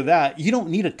prepping for that, you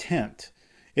don't need a tent.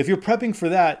 If you're prepping for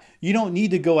that, you don't need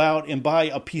to go out and buy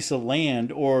a piece of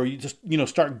land or you just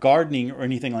start gardening or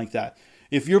anything like that.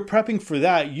 If you're prepping for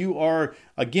that, you are,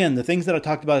 again, the things that I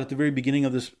talked about at the very beginning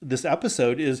of this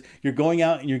episode is you're going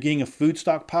out and you're getting a food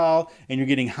stockpile and you're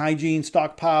getting hygiene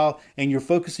stockpile and you're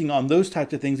focusing on those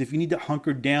types of things. If you need to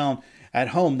hunker down at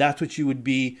home, that's what you would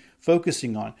be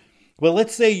focusing on. Well,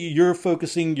 let's say you're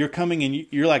coming and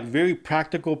you're like very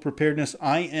practical preparedness.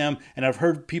 I am, and I've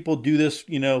heard people do this,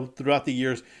 throughout the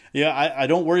years. Yeah, I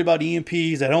don't worry about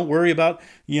EMPs. I don't worry about,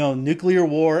 nuclear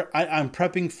war. I'm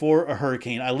prepping for a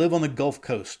hurricane. I live on the Gulf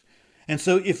Coast. And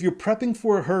so if you're prepping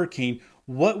for a hurricane,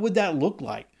 what would that look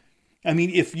like? I mean,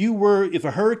 if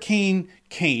a hurricane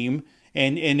came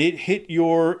and it hit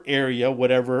your area,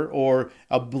 whatever, or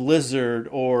a blizzard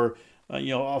or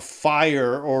a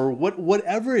fire or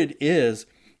whatever it is,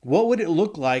 what would it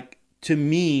look like to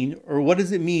mean, or what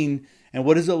does it mean, and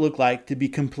what does it look like to be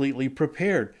completely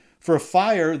prepared? For a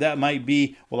fire, that might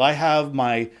be, well, I have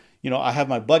my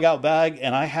bug out bag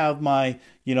and I have my,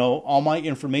 all my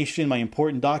information, my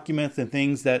important documents and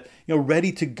things that,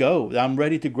 ready to go. I'm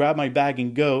ready to grab my bag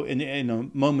and go in a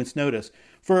moment's notice.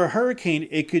 For a hurricane,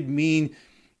 it could mean,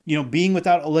 being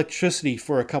without electricity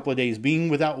for a couple of days, being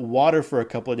without water for a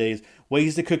couple of days,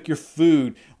 ways to cook your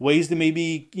food, ways to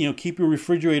maybe, keep your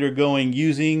refrigerator going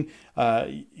using,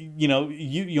 powering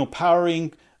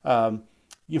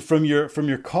from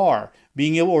your car,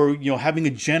 being able, or, having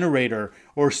a generator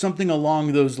or something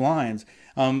along those lines.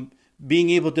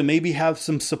 Being able to maybe have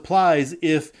some supplies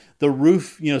if the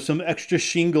roof, some extra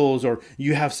shingles, or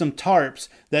you have some tarps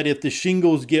that if the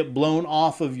shingles get blown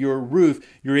off of your roof,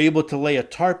 you're able to lay a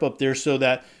tarp up there so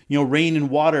that, rain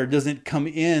and water doesn't come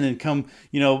in and come,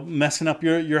 messing up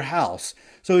your house.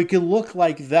 So it could look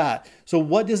like that. So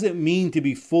what does it mean to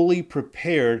be fully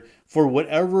prepared for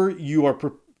whatever you are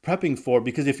prepping for?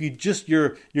 Because if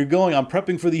you're going, I'm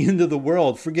prepping for the end of the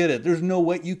world, forget it. There's no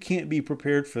way, you can't be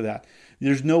prepared for that.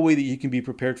 There's no way that you can be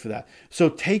prepared for that. So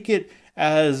take it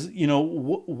as,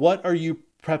 what are you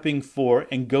prepping for,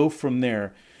 and go from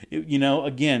there.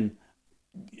 Again,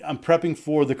 I'm prepping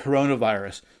for the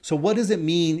coronavirus. So what does it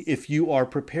mean if you are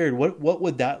prepared? What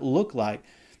would that look like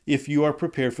if you are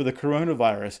prepared for the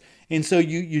coronavirus? And so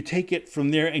you take it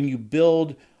from there and you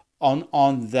build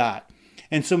on that.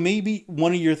 And so maybe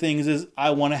one of your things is, I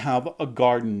want to have a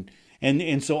garden.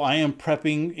 And so I am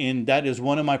prepping, and that is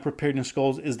one of my preparedness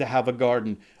goals, is to have a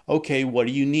garden. Okay, what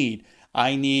do you need?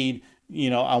 I need,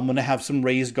 I'm going to have some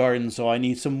raised gardens, so I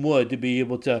need some wood to be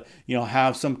able to,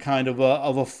 have some kind of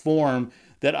a form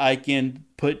that I can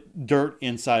put dirt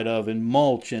inside of and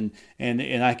mulch, and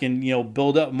I can,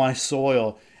 build up my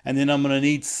soil. And then I'm going to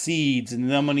need seeds, and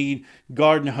then I'm going to need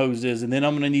garden hoses, and then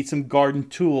I'm going to need some garden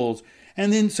tools.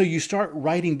 And then so you start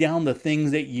writing down the things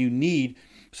that you need.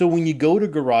 So when you go to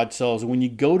garage sales, when you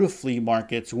go to flea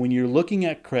markets, when you're looking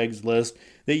at Craigslist,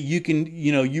 that you can,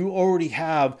 you already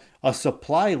have a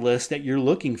supply list that you're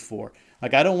looking for.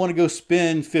 Like, I don't want to go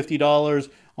spend $50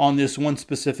 on this one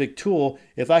specific tool.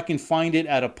 If I can find it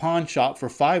at a pawn shop for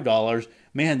 $5,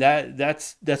 man,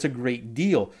 that's a great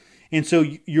deal. And so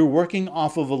you're working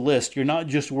off of a list. You're not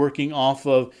just working off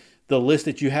of the list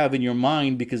that you have in your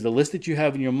mind, because the list that you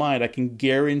have in your mind, I can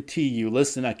guarantee you,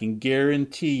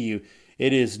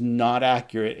 it is not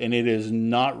accurate and it is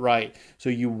not right. So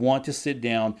you want to sit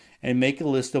down and make a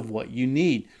list of what you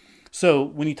need. So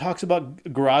when he talks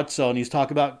about garage sale and he's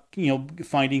talking about,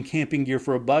 finding camping gear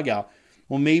for a bug out,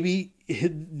 well, maybe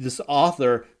this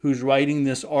author who's writing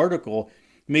this article,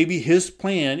 maybe his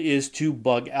plan is to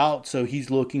bug out. So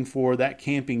he's looking for that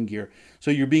camping gear.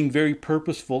 So you're being very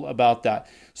purposeful about that.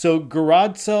 So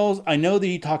garage sales, I know that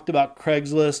he talked about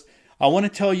Craigslist. I want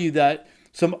to tell you that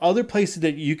some other places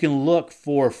that you can look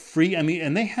for free,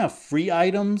 and they have free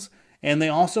items, and they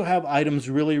also have items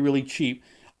really, really cheap,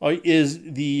 is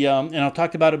the, and I've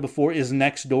talked about it before, is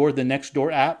Nextdoor, the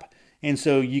Nextdoor app. And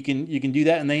so you can do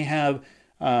that, and they have,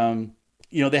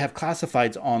 they have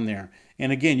classifieds on there.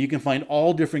 And again, you can find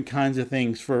all different kinds of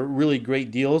things for really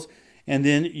great deals. And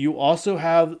then you also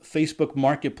have Facebook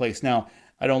Marketplace. Now,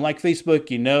 I don't like Facebook,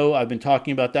 I've been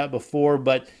talking about that before,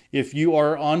 but if you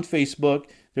are on Facebook,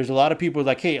 there's a lot of people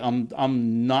like, hey,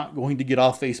 I'm not going to get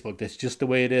off Facebook. That's just the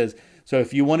way it is. So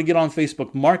if you want to get on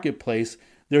Facebook Marketplace,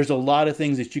 there's a lot of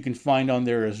things that you can find on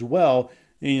there as well,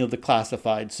 the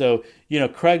classified. So,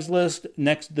 Craigslist,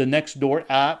 the Nextdoor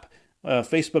app,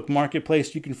 Facebook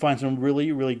Marketplace, you can find some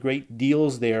really, really great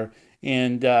deals there,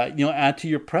 and, add to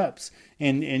your preps.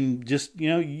 And just,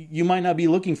 you might not be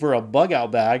looking for a bug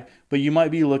out bag, but you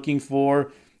might be looking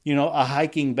for, a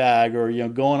hiking bag, or,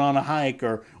 going on a hike,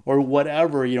 or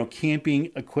whatever,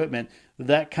 camping equipment,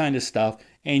 that kind of stuff.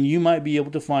 And you might be able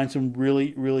to find some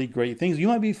really, really great things.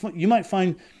 You might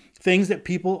find things that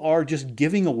people are just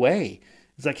giving away.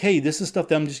 It's like, hey, this is stuff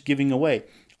that I'm just giving away.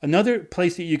 Another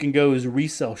place that you can go is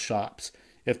resale shops.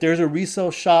 If there's a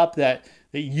resale shop that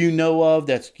you know of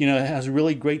that's, has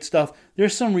really great stuff,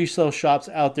 there's some resale shops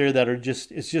out there that are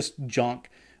it's just junk.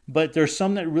 But there's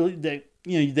some that really,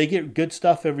 they get good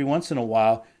stuff every once in a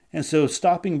while. And so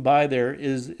stopping by there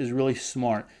is really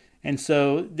smart. And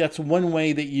so that's one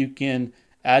way that you can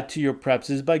add to your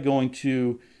preps is by going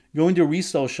to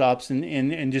resale shops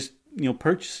and just,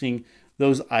 purchasing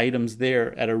those items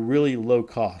there at a really low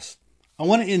cost. I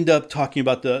want to end up talking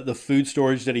about the food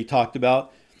storage that he talked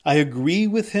about. I agree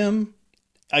with him.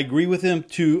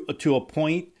 To a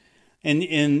point.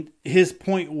 And his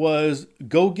point was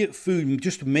go get food and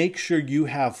just make sure you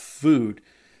have food.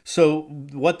 So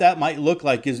what that might look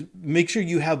like is make sure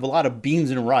you have a lot of beans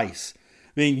and rice.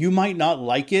 I mean, you might not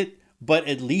like it, but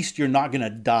at least you're not going to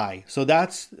die. So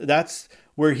that's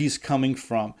where he's coming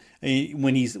from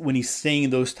when he's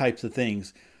saying those types of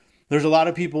things. There's a lot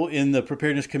of people in the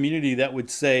preparedness community that would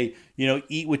say,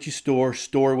 eat what you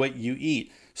store what you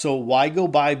eat. So why go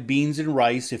buy beans and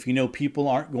rice if people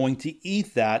aren't going to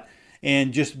eat that,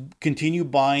 and just continue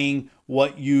buying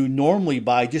what you normally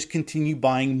buy, just continue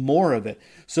buying more of it.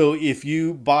 So if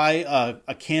you buy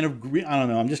a can of green, I don't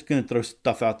know, I'm just going to throw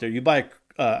stuff out there. You buy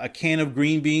a can of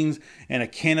green beans and a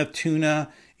can of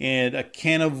tuna and a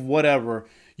can of whatever.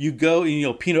 You go,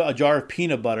 a jar of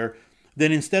peanut butter.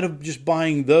 Then instead of just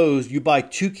buying those, you buy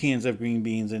 2 cans of green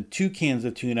beans and 2 cans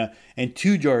of tuna and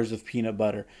 2 jars of peanut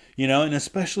butter, and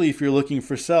especially if you're looking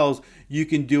for sales, you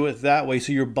can do it that way.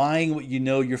 So you're buying what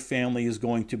your family is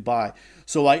going to buy.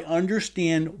 So I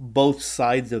understand both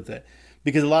sides of it,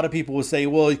 because a lot of people will say,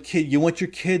 well, you want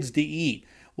your kids to eat.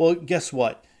 Well, guess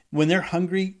what? When they're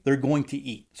hungry, they're going to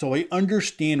eat. So I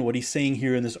understand what he's saying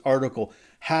here in this article.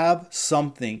 Have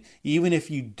something, even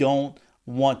if you don't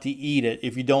want to eat it,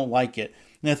 if you don't like it.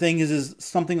 And the thing is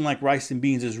something like rice and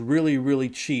beans is really, really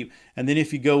cheap. And then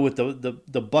if you go with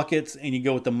the buckets and you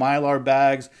go with the Mylar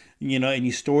bags, and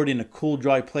you store it in a cool,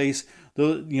 dry place,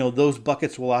 those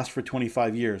buckets will last for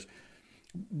 25 years.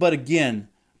 But again,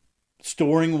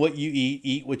 storing what you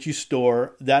eat what you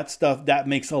store, that stuff, that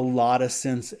makes a lot of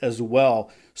sense as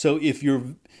well. So if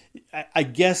you're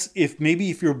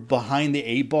behind the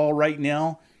 8 ball right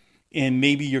now, and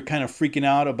maybe you're kind of freaking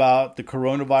out about the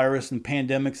coronavirus and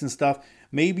pandemics and stuff,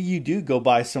 maybe you do go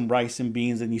buy some rice and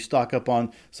beans and you stock up on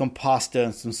some pasta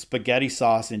and some spaghetti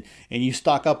sauce and you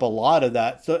stock up a lot of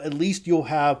that. So at least you'll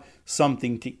have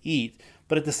something to eat.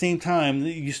 But at the same time,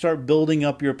 you start building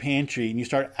up your pantry and you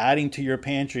start adding to your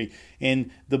pantry. And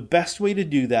the best way to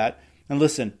do that, and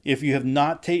listen, if you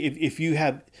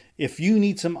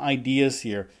need some ideas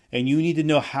here and you need to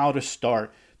know how to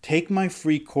start, take my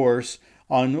free course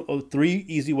on 3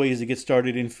 easy ways to get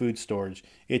started in food storage.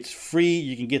 It's free.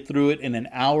 You can get through it in an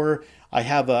hour. I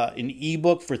have an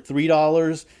ebook for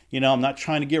 $3. I'm not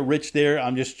trying to get rich there.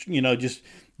 I'm just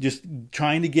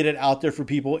trying to get it out there for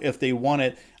people if they want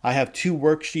it. I have 2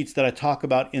 worksheets that I talk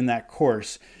about in that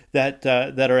course that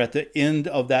are at the end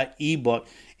of that ebook.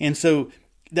 And so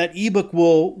that ebook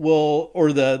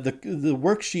or the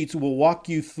worksheets will walk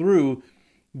you through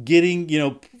getting,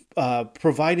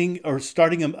 providing or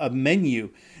starting a menu.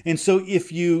 And so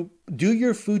if you do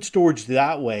your food storage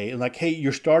that way, like, hey,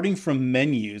 you're starting from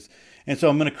menus. And so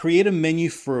I'm going to create a menu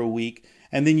for a week.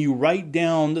 And then you write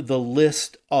down the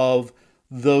list of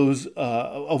those,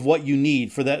 of what you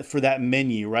need for that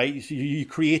menu, right? So you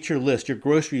create your list, your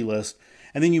grocery list,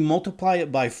 and then you multiply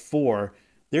it by 4.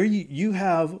 There you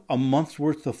have a month's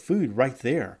worth of food right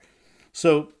there.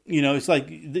 So, it's like,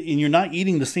 and you're not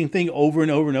eating the same thing over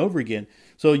and over and over again.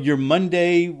 So your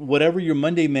Monday, whatever your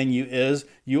Monday menu is,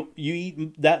 you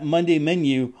eat that Monday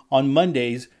menu on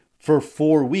Mondays for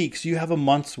 4 weeks. You have a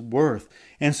month's worth.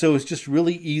 And so it's just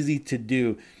really easy to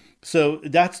do. So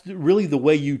that's really the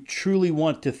way you truly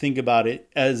want to think about it,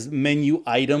 as menu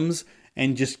items,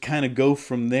 and just kind of go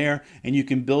from there, and you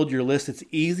can build your list. It's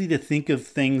easy to think of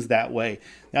things that way.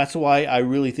 That's why I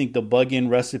really think the Bug-In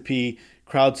recipe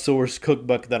crowdsourced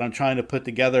cookbook that I'm trying to put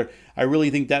together, I really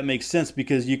think that makes sense,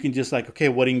 because you can just okay,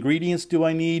 what ingredients do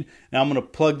I need? Now I'm going to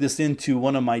plug this into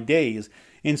one of my days.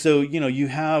 And so,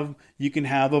 you can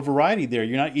have a variety there.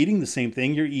 You're not eating the same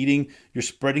thing. You're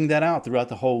spreading that out throughout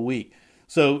the whole week.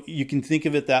 So you can think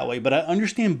of it that way. But I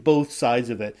understand both sides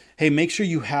of it. Hey, make sure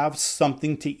you have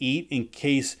something to eat in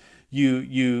case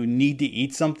you need to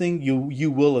eat something. You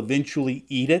will eventually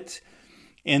eat it.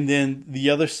 And then the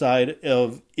other side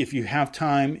of, if you have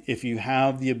time, if you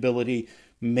have the ability,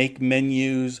 make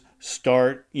menus,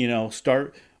 start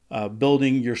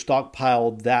building your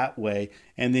stockpile that way,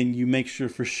 and then you make sure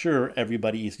for sure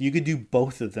everybody eats. You could do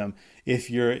both of them if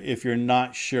you're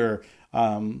not sure.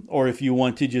 or if you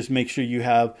want to just make sure you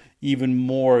have even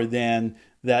more than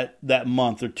that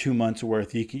month or 2 months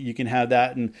worth, you can have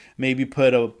that, and maybe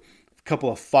put a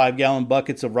couple of 5-gallon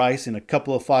buckets of rice and a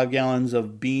couple of 5 gallons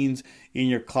of beans in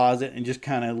your closet, and just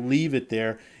kind of leave it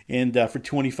there and for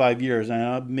 25 years.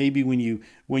 Maybe when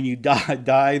you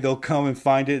die, they'll come and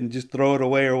find it and just throw it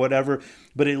away or whatever.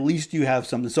 But at least you have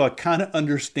something. So I kind of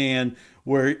understand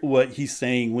what he's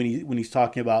saying when he's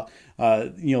talking about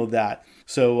that.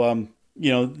 So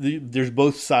there's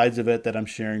both sides of it that I'm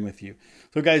sharing with you.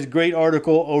 So guys, great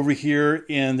article over here,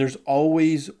 and there's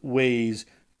always ways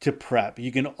to prep.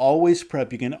 You can always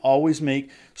prep. You can always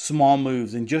make small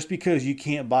moves. And just because you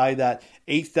can't buy that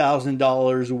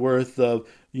 $8,000 worth of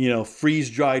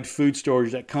freeze-dried food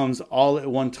storage that comes all at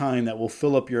one time, that will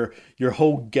fill up your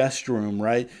whole guest room,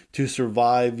 right, to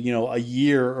survive a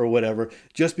year or whatever,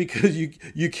 just because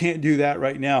you can't do that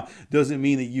right now doesn't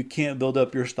mean that you can't build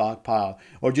up your stockpile.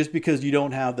 Or just because you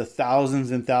don't have the thousands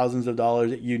and thousands of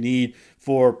dollars that you need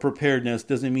for preparedness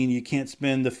doesn't mean you can't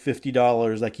spend the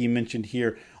 $50 like he mentioned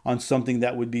here on something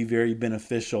that would be very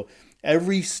beneficial.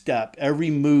 Every step, every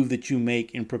move that you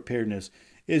make in preparedness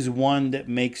is one that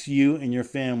makes you and your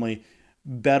family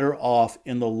better off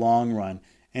in the long run.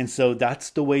 And so that's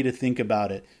the way to think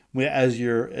about it as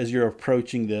you're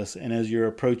approaching this, and as you're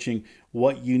approaching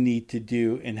what you need to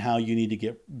do and how you need to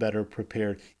get better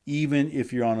prepared. Even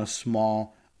if you're on a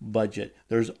small budget,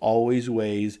 there's always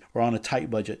ways, or on a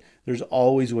tight budget, there's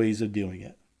always ways of doing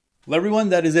it. Well, everyone,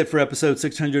 that is it for episode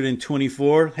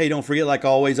 624. Hey, don't forget, like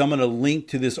always, I'm going to link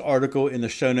to this article in the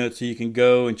show notes so you can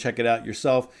go and check it out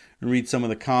yourself and read some of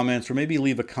the comments, or maybe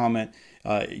leave a comment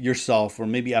yourself, or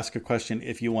maybe ask a question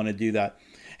if you want to do that.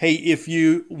 Hey, if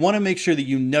you want to make sure that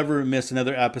you never miss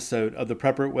another episode of the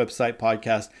Prepper Website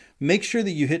Podcast, make sure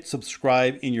that you hit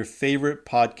subscribe in your favorite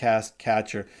podcast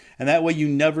catcher. And that way you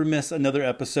never miss another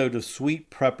episode of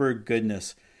sweet prepper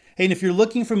goodness. Hey, and if you're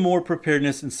looking for more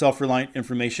preparedness and self-reliant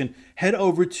information, head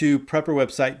over to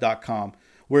prepperwebsite.com,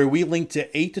 where we link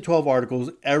to 8 to 12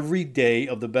 articles every day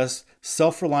of the best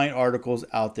self-reliant articles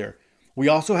out there. We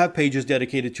also have pages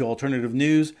dedicated to alternative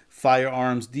news,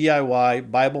 firearms,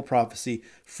 DIY, Bible prophecy,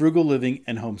 frugal living,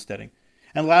 and homesteading.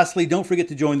 And lastly, don't forget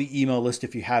to join the email list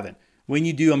if you haven't. When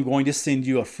you do, I'm going to send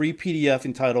you a free PDF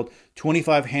entitled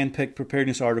 25 Handpicked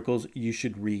Preparedness Articles You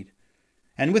Should Read.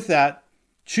 And with that,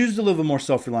 choose to live a more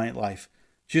self-reliant life.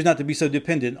 Choose not to be so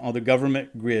dependent on the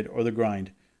government, grid, or the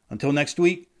grind. Until next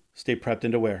week, stay prepped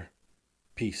and aware.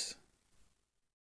 Peace.